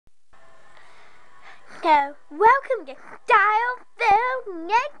So, welcome to Stilesviles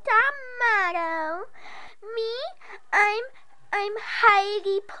Next Motto. Me, I'm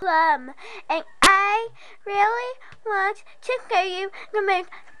Heidi Plum, and I really want to show you the most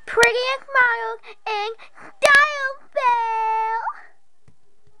prettiest models in Stilesville.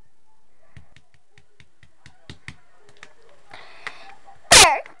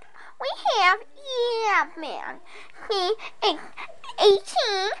 First, we have Man. He is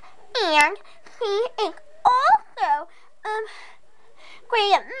 18 and he is also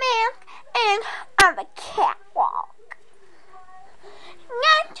great at math and on the catwalk.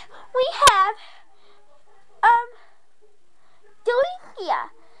 Next, we have Delicia.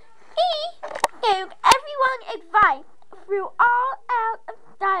 He gave everyone advice through all out of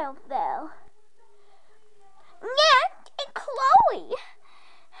Stilesville. Next is Chloe.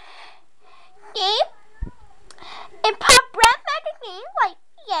 She in Pop Breath magazine, like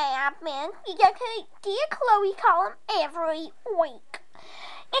Man. You get to Dear Chloe column every week.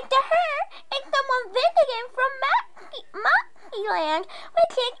 And to her, it's someone visiting from Moxieland,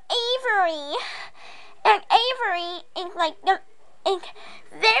 which is Avery. And Avery is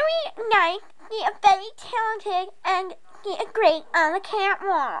very nice. She is very talented, and she is great on the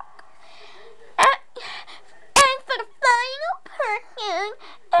catwalk. And for the final person,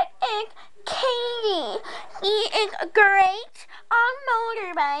 it is Katie. She is great on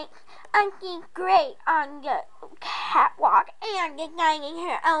motorbikes, and she's great on the catwalk and designing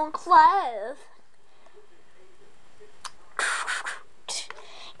her own clothes.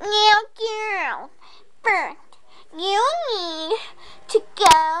 Now, girls, first, you need to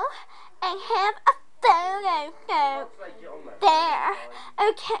go and have a photo shoot there.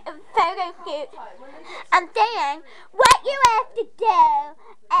 Okay, photo shoot. And then, what you have to do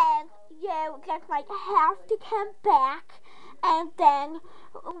is you just have to come back, and then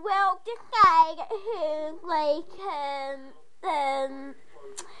we'll decide who's going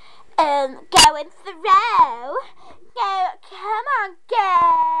through. So come on,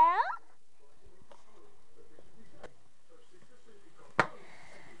 girl.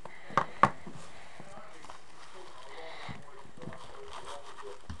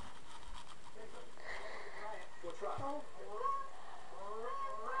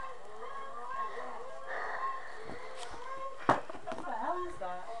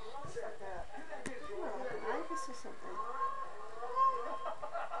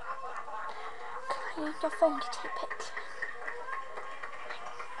 I need your phone to take pictures.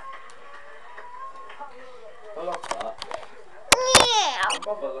 I love that. Yeah.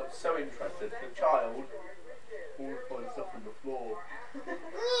 My mother looks so interested. The child always finds stuff on the floor.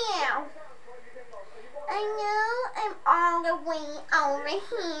 Yeah. I know I'm all the way over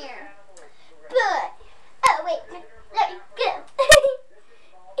here. But, oh wait, let me go.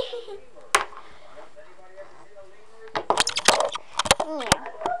 Yeah.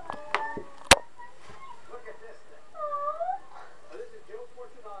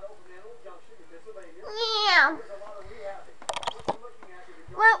 Yeah.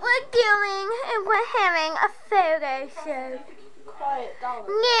 What we're doing is we're having a photo shoot.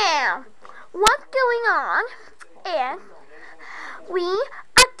 Now, what's going on is we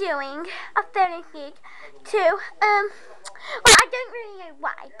are doing a photo shoot to, well, I don't really know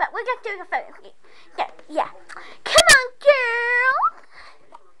why, but we're just doing a photo shoot. So, yeah. Come on, girl.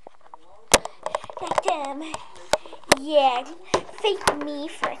 Yeah, face me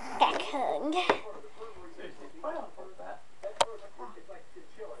for a second.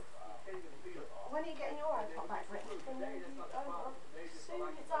 When are you getting your iPod back, Rick? Soon,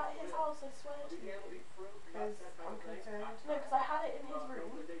 it's at his house, I swear to you. Because I'm concerned. No, because I had it in his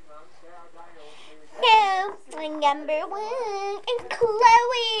room. So, my number one is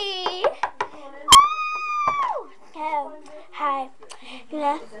Chloe. Woo! So, hi.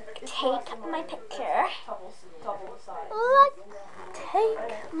 Let's take my picture. Let's take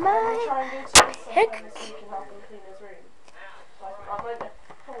my picture.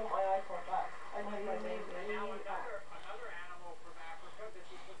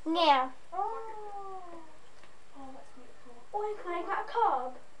 Now, oh, I got a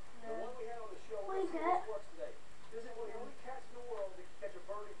cob. What is that? This is one of the only cats in the world that can catch a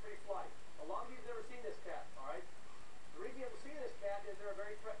bird in free flight. A lot of you have never seen this cat, alright? The reason you haven't seen this cat is they're a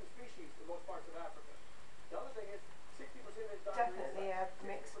very threatened species in most parts of Africa. The other thing is, 60% of his diet Definitely a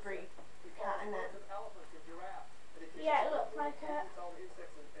mixed breed cat, isn't it? elephants and giraffes. Yeah, it looks like it. It's all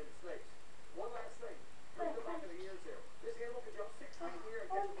insects and snakes. One last thing. Look at the back of the ears there. This animal can jump 6 feet in the air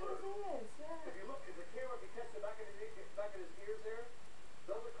and catch a bird.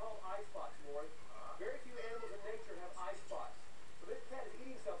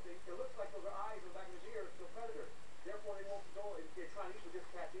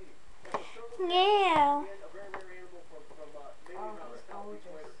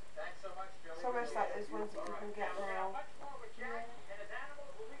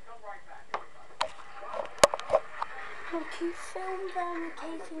 to film them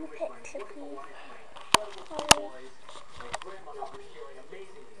taking a picture, please?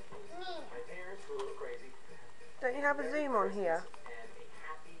 Don't you have a zoom on here?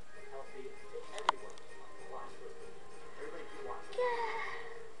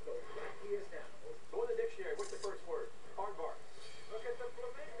 Go in the dictionary. What's the first word? Aardvark. Look at the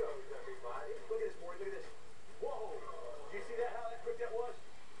flamingos, everybody. Look at this, Maury. Look at this. Whoa! Did you see that? How quick that was?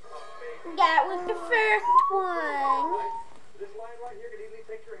 Amazing. That was the first one. This line right here can easily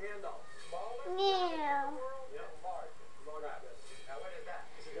take your hand off. Yeah. Yep. Large. Rabbit. Now what is that?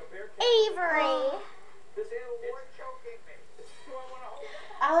 This is a bear cat. Avery. This animal is choking me. Do I want to hold it?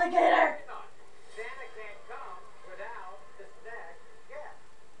 Alligator. Santa can't come without the snack cat.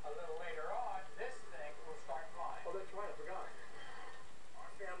 A little later on, this thing will start flying. Oh, that's right. I forgot.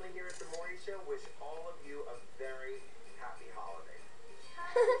 Our family here at the Maury Show wish all of you a very happy holiday.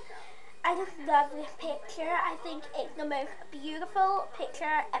 I just love this picture. I think it's the most beautiful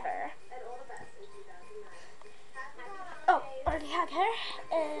picture ever. Oh, already had her.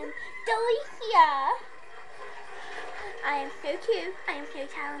 Delicia. I am so cute. I am so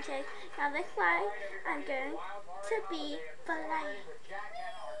talented. Now this way, I'm going to be the light. Jack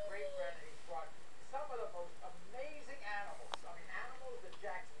and our great friend, he's brought some of the most amazing animals. I mean, animals that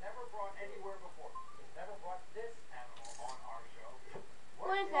Jack's never brought anywhere before. He's never brought this animal on our show.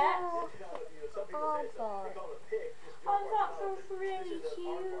 What is that? Some people say it's called a pig. Oh, that was really This is an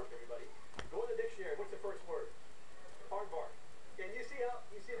cute. aardvark, everybody. Go in the dictionary. What's the first word? Aardvark. And you see how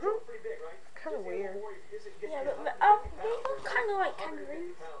it's pretty big, right? Kind of weird. Yeah, but they look kind of like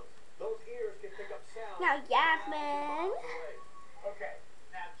kangaroos. Those ears can pick up sound. Now, Yasmin. Okay.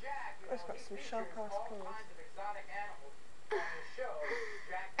 Now, Jack, It's got some sharp ass claws. kinds of exotic animals on the show.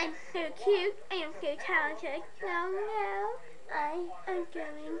 Jack I'm so cute. I am so talented. Now, I am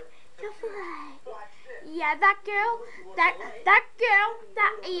going to fly. Yeah, that girl,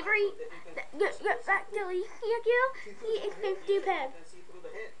 that Avery, that Delicia girl, she is so stupid.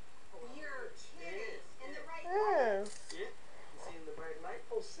 Your titties in the right Oh. light. Yeah? You see in the bright light?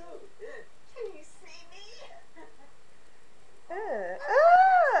 Oh, so, yeah. Can you see me?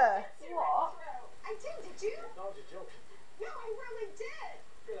 Ah. What? I did you? No, I was just joking. No, I really did.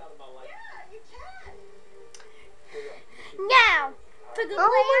 Get out of my life. Yeah, you can. Now, for the Oh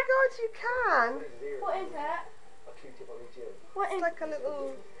my God, you can. What is that? A Q-tip on each ear. What It's is like a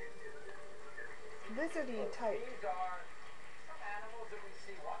little lizardy type. These are some animals that we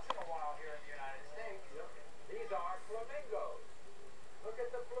see once in a while here in the United States. These are flamingos. Look at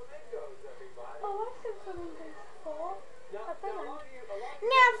the flamingos, everybody. Oh, what's the flamingos for? Now, I think a lot of you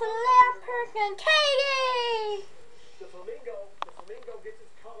Now for the last person, Katie! the flamingo gets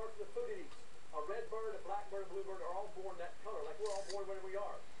its color from the food it eats. A red bird, a black bird, a blue bird are all born that color, like we're all born when we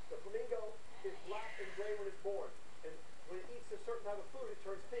are. The flamingo is black and gray when it's born. And when it eats a certain type of food, it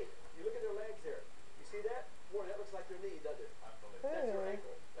turns pink. You look at their legs there. You see that? Boy, that looks like their knee, doesn't it? That's their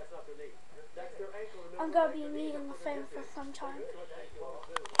ankle. That's not their knee. That's their ankle. Remember, I'm gonna be their knee needing the is phone their for hip. some time. All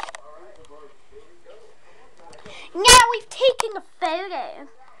right. Here we go. Now we've taken a photo.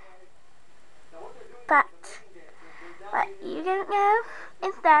 But what you don't know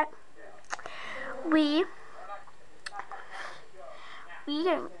is that we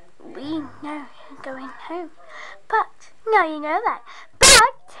know I'm going home. But now you know that.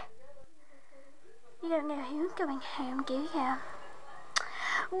 But you don't know who's going home, do you?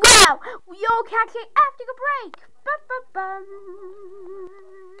 Well, you'll catch it after the break. Bum, bum, bum.